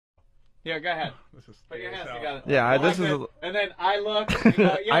Here, go ahead. Put your hands together. Yeah, this is. And then I look. You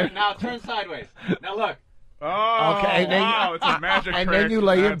go, yeah, now turn sideways. Now look. Oh, okay, and then, wow, it's a magic and trick. then you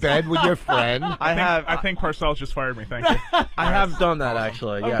lay in bed with your friend. I think Parcells just fired me. Thank you. I have done that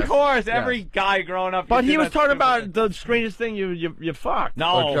actually. Yes. Of course, every guy growing up. But he was talking about the strangest thing you fucked.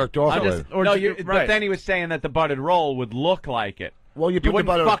 No, Or jerked off with. But then he was saying that the butted roll would look like it. Well, you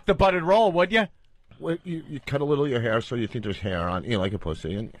wouldn't fuck the butted roll, would you? Well, you cut a little of your hair so you think there's hair on, like a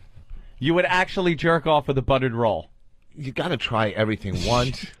pussy, and you would actually jerk off with a butted roll. You got to try everything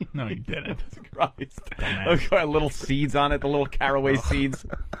once. No, you didn't. Christ. Look, little seeds on it, the little caraway seeds.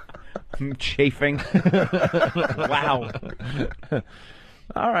 Chafing. Wow.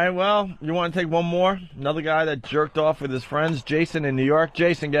 All right, well, you want to take one more? Another guy that jerked off with his friends, Jason in New York.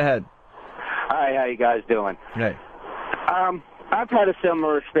 Jason, go ahead. Hi, how you guys doing? Hey. I've had a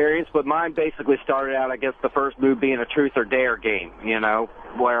similar experience, but mine basically started out, I guess, the first move being a truth or dare game,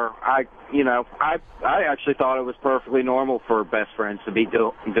 where I actually thought it was perfectly normal for best friends to be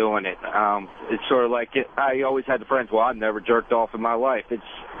doing it. It's sort of like I always had the friends, well, I've never jerked off in my life. It's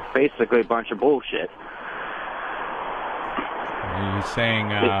basically a bunch of bullshit. Are you saying,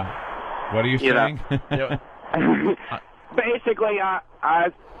 what are you saying? Basically,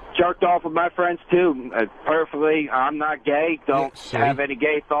 I jerked off with my friends, too. Perfectly, I'm not gay, don't have any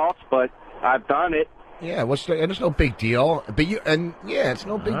gay thoughts, but I've done it. Yeah, and it's no big deal. But it's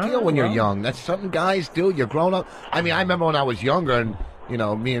no big deal when you're young. That's something guys do. You're grown up. I mean, I remember when I was younger, and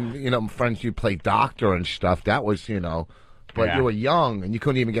me and friends, you play doctor and stuff. That was, but you were young and you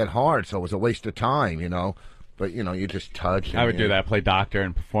couldn't even get hard, so it was a waste of time, But you just touch. I would do that, play doctor,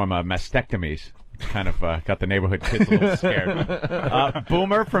 and perform mastectomies. Kind of got the neighborhood kids a little scared.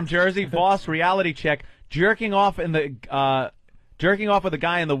 Boomer from Jersey, Voss, reality check. Jerking off with a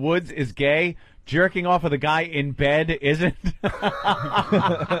guy in the woods is gay. Jerking off with a guy in bed isn't.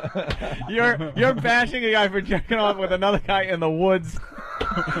 You're bashing a guy for jerking off with another guy in the woods.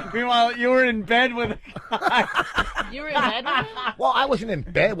 Meanwhile, you were in bed with a guy. You were in bed with him? Well, I wasn't in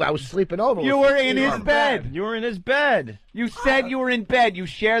bed. I was sleeping over. You were in his bed. You were in his bed. You said you were in bed. You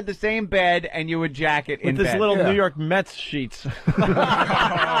shared the same bed, and you would jacket in bed. With this little New York Mets sheets.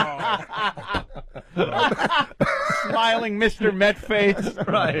 Smiling Mr. Met face.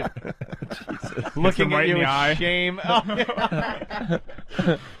 Right. Jesus. Looking at you with shame.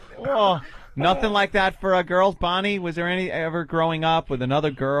 Oh, nothing like that for girls. Bonnie, was there any ever growing up with another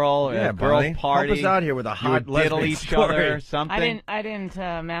girl? A girls' party? Help us out here with a hot diddle each story. other or something? I didn't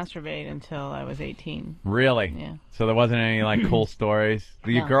masturbate until I was 18. Really? Yeah. So there wasn't any cool stories?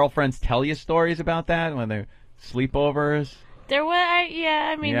 Do your girlfriends tell you stories about that when they're sleepovers? There was,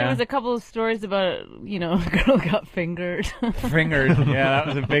 there was a couple of stories about, a girl got fingered. Fingered? Yeah, that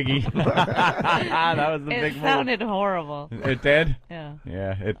was a biggie. That was the big move. It sounded horrible. It did? Yeah.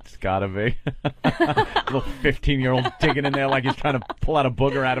 Yeah, it's gotta be. Little 15-year-old digging in there like he's trying to pull out a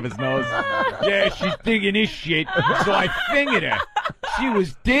booger out of his nose. Yeah, she's digging this shit, so I fingered her. She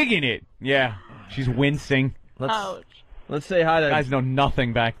was digging it. Yeah, she's wincing. Ouch. Let's say hi to... Guys know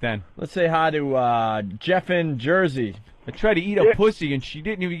nothing back then. Let's say hi to Jeff in Jersey. I tried to eat a pussy, and she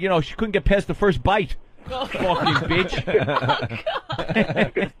didn't even, she couldn't get past the first bite. Fucking bitch.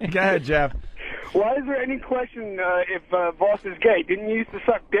 Go ahead, Jeff. Why is there any question if Voss is gay? Didn't you used to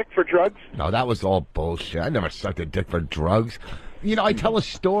suck dick for drugs? No, that was all bullshit. I never sucked a dick for drugs. I tell a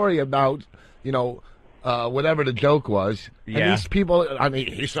story about, whatever the joke was. Yeah. And these people,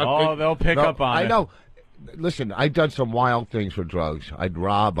 he sucked dick. They'll pick up on it. I know. Listen, I've done some wild things for drugs. I'd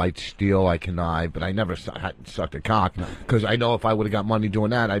rob, I'd steal, I connive, but I never hadn't sucked a cock because I know if I would have got money doing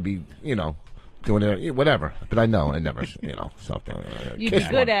that, I'd be, doing it, whatever. But I know I never, something. You'd be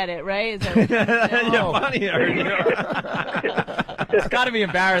good at it, right? Is that It's got to be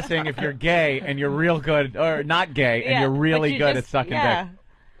embarrassing if you're gay and you're real good, or not gay and you're really good at sucking dick.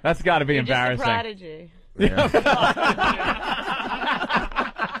 That's got to be embarrassing. Just a prodigy. Yeah.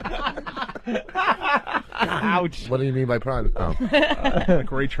 Ouch. What do you mean by private? Oh.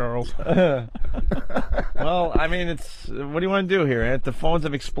 Like Ray Charles. Well, I mean, what do you want to do here, Ant? The phones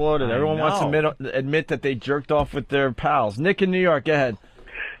have exploded. Everyone wants to admit that they jerked off with their pals. Nick in New York, go ahead.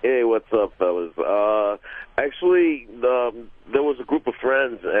 Hey, what's up, fellas? Actually, there was a group of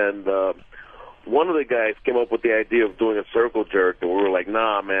friends, and one of the guys came up with the idea of doing a circle jerk, and we were like,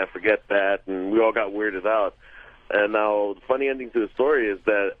 nah, man, forget that, and we all got weirded out. And now, the funny ending to the story is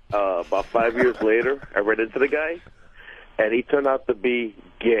that about 5 years later, I ran into the guy, and he turned out to be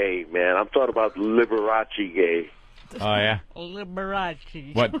gay, man. I'm talking about Liberace gay. Oh, yeah?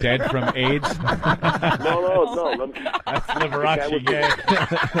 Liberace. What, dead from AIDS? No. That's Liberace gay.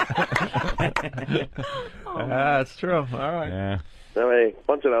 That's true. All right. Yeah. All right,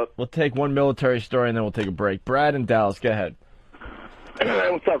 punch it out. We'll take one military story and then we'll take a break. Brad in Dallas, go ahead.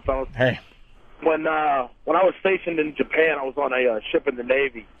 Hey, what's up, fellas? Hey. When I was stationed in Japan, I was on a ship in the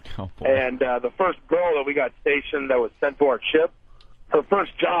Navy. Oh, boy. And the first girl that we got stationed that was sent to our ship, her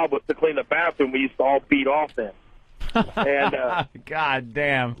first job was to clean the bathroom we used to all beat off in. And God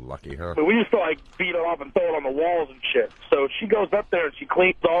damn. Lucky her. but we used to like beat it off and throw it on the walls and shit. So she goes up there and she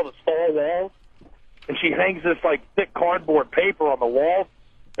cleans all the stall walls, and she hangs this like thick cardboard paper on the walls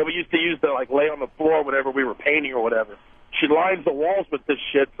that we used to use to like lay on the floor whenever we were painting or whatever. She lines the walls with this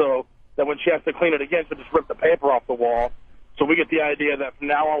shit so that when she has to clean it again, she'll just rip the paper off the wall. So we get the idea that from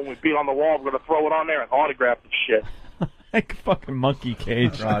now on, when we beat on the wall, we're going to throw it on there and autograph the shit. Like a fucking monkey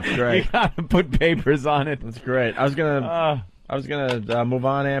cage. Oh, that's great. You gotta put papers on it. That's great. I was gonna move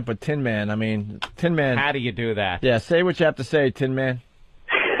on, Ant, but Tin Man. I mean, Tin Man. How do you do that? Yeah, say what you have to say, Tin Man.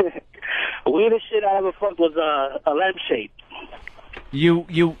 Weirdest shit I ever fucked was a lampshade.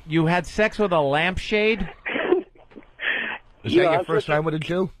 You had sex with a lampshade? Is that your first time with a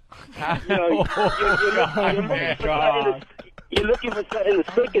Jew? You know, you're looking for something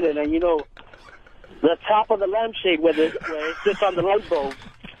to stick it in, and you know, the top of the lampshade where it sits on the light bulb,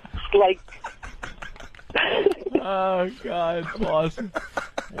 it's like. Oh God, awesome!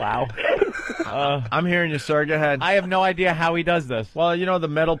 Wow. I'm hearing you, sir. Go ahead. I have no idea how he does this. Well, you know the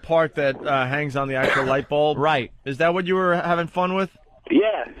metal part that hangs on the actual light bulb, right? Is that what you were having fun with?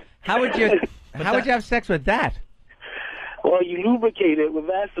 Yeah. How would you have sex with that? Well, you lubricate it with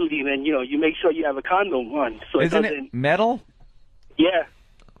Vaseline, and you know you make sure you have a condom on. So Isn't it metal? Yeah.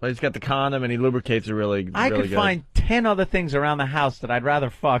 Well, he's got the condom and he lubricates it really. I really could good. find 10 other things around the house that I'd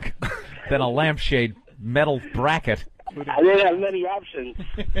rather fuck than a lampshade metal bracket. I didn't have many options.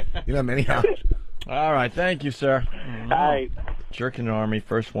 You know many options. All right, thank you, sir. All right. Jerking the Army,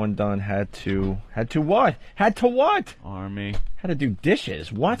 first one done. Had to what? Had to what? Army. Had to do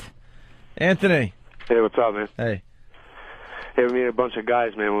dishes. What? Anthony. Hey, what's up, man? Hey. Hey, we met a bunch of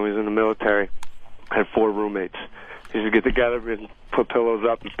guys, man, when we was in the military. I had 4 roommates. We used to get together and put pillows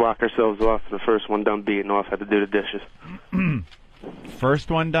up and block ourselves off. The first one done beating off had to do the dishes. First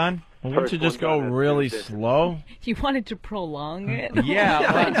one done? Well, wouldn't you just go really slow? You wanted to prolong it?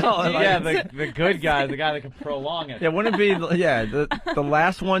 Yeah, the good guy, the guy that can prolong it. Yeah, wouldn't it be, the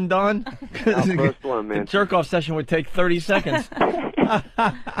last one done? First one, man. The jerk-off session would take 30 seconds.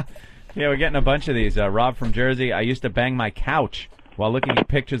 Yeah, we're getting a bunch of these. Rob from Jersey, I used to bang my couch while looking at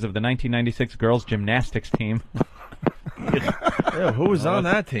pictures of the 1996 girls gymnastics team. Ew, who was on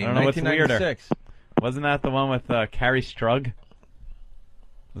that team? I don't know what's weirder. 1996. Wasn't that the one with Carrie Strug?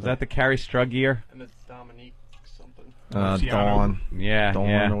 Was that the Carrie Strug year? And it's Dominique something. Dawn. Yeah, Dawn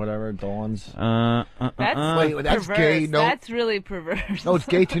yeah. or whatever. Dawn's. That's Wait, that's perverse. gay. No, That's really perverse. no, it's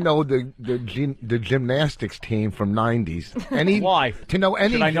gay to know the gymnastics team from '90s. Why? To know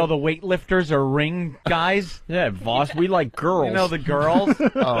any? Should I know the weightlifters or ring guys? Yeah, Voss, we like girls. You know the girls?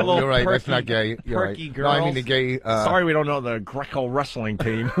 Oh, you're right. That's not gay. You're perky right. girls. No, I mean the gay. Sorry, we don't know the Greco wrestling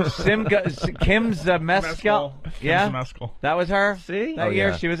team. Kim's Mescal. Yeah, Mescal. that was her. See? That Oh,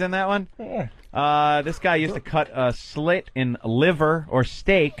 year yeah. she was in that one. Yeah. This guy used to cut a slit in liver or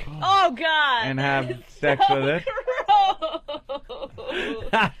steak Oh God! and have sex with it.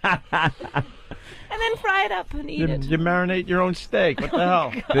 And then fry it up and eat it. You marinate your own steak. What the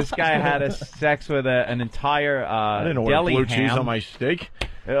hell? This guy had a sex with an entire I didn't know what deli blue ham. cheese on my steak.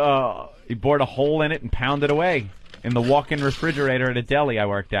 He bored a hole in it and pounded away in the walk-in refrigerator at a deli I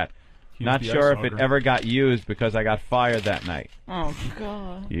worked at. Not the sure ice if it auger. ever got used because I got fired that night. Oh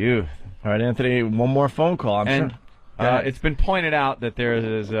God! You. All right, Anthony, one more phone call. And it's been pointed out that there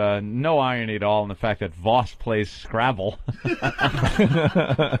is no irony at all in the fact that Voss plays Scrabble.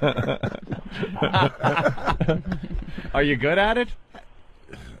 Are you good at it?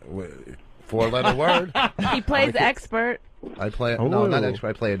 4-letter word. He plays expert. I play. No, not Ooh. expert.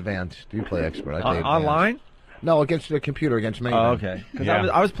 I play advanced. Do you play expert? I play advanced. online? No, against the computer, against me. Oh, okay. Because Yeah.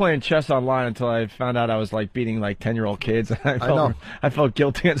 I was playing chess online until I found out I was like beating like 10-year-old kids. I know. I felt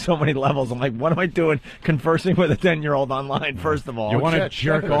guilty on so many levels. I'm like, what am I doing conversing with a 10-year-old online? First of all, You want to shit.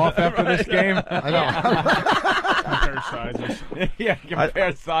 jerk off after this game? I know. Compare sizes. Yeah,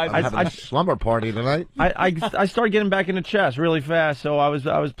 compare sizes. I'm having a slumber party tonight. I started getting back into chess really fast, so I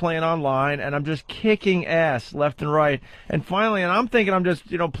was playing online, and I'm just kicking ass left and right. And finally, and I'm thinking I'm just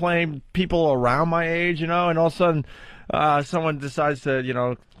playing people around my age, and all of a sudden, someone decides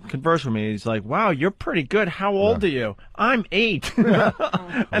to converse with me. He's like, "Wow, you're pretty good. How old are you?" I'm 8, and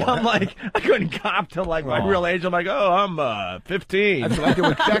I'm like, I couldn't cop to like my real age. I'm like, "Oh, I'm 15." That's what I do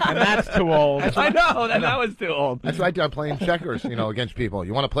with checkers. And that's too old. I know that was too old. That's what I do. I'm playing checkers, against people.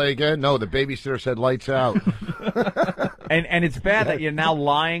 You want to play again? No, the babysitter said lights out. And it's bad that you're now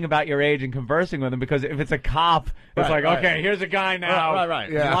lying about your age and conversing with him, because if it's a cop, it's okay, here's a guy now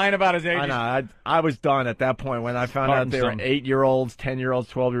lying about his age. I know. I was done at that point when I found out they were 8-year-olds, 10-years-olds,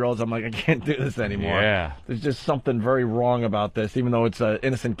 12-year-olds. I'm like, I can't do this anymore. Yeah. There's just something very wrong about this, even though it's an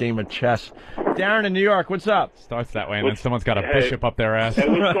innocent game of chess. Darren in New York, what's up? Starts that way, and then someone's got a bishop up their ass. Hey,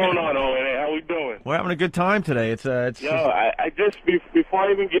 what's going on, Owen? Hey, how we doing? We're having a good time today. I just before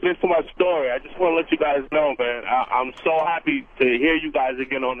I even get into my story, I just want to let you guys know, man. I'm so happy to hear you guys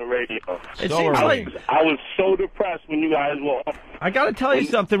again on the radio. It seems like I was so depressed when you guys were. I got to tell you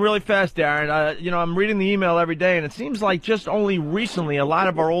something really fast, Darren. I'm reading the email every day, and it seems like just only recently a lot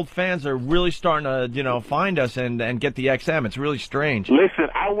of our old fans are really starting to, find us and get the XM. It's really strange. Listen,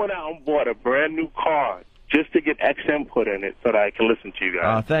 I went out and bought a brand new car just to get XM put in it so that I can listen to you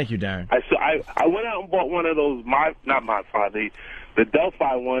guys. Thank you, Darren. I went out and bought one of those, the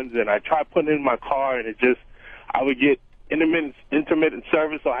Delphi ones, and I tried putting it in my car, and I would get intermittent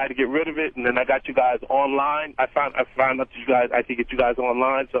service, so I had to get rid of it, and then I got you guys online. I found out that I could get you guys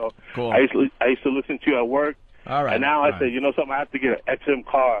online, so cool. I used to listen to you at work. All right. And now I said, you know something, I have to get an XM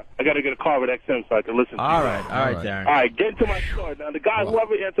car. I got to get a car with XM so I can listen to you. All right, Darren. All right, get into my story. Now, the guy,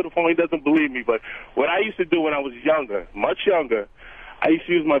 whoever answered the phone, he doesn't believe me, but what I used to do when I was younger, much younger, I used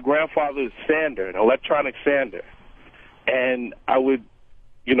to use my grandfather's sander, an electronic sander. And I would,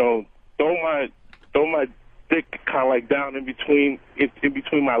 throw my dick kind of like down in between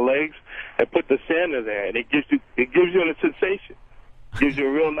my legs and put the sander there, and it gives you a sensation. Gives you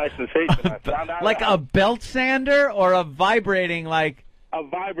a real nice sensation. I found out like a belt sander or a vibrating like a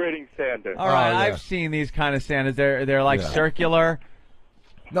vibrating sander. All right, I've seen these kind of sanders. They're like circular.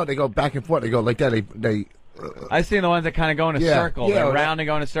 No, they go back and forth. They go like that. They I've seen the ones that kind of go in a circle. Yeah, they're round and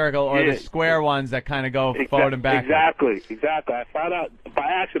go in a circle, or the square ones that kind of go forward and back. Exactly. I found out by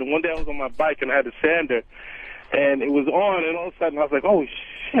accident. One day I was on my bike and I had a sander, and it was on, and all of a sudden I was like, oh,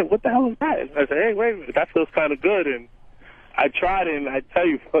 shit, what the hell is that? And I said, hey, wait a minute, that feels kind of good. And I tried it, and I tell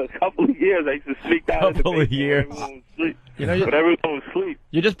you, for a couple of years, I used to sneak down in the basement when everyone was asleep. But everyone was asleep.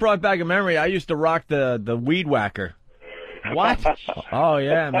 You just brought back a memory. I used to rock the weed whacker. What? Oh,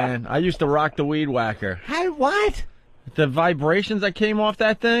 yeah, man. I used to rock the weed whacker. What? The vibrations that came off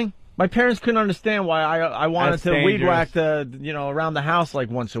that thing? My parents couldn't understand why I wanted to weed whack around the house like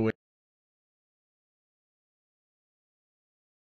once a week.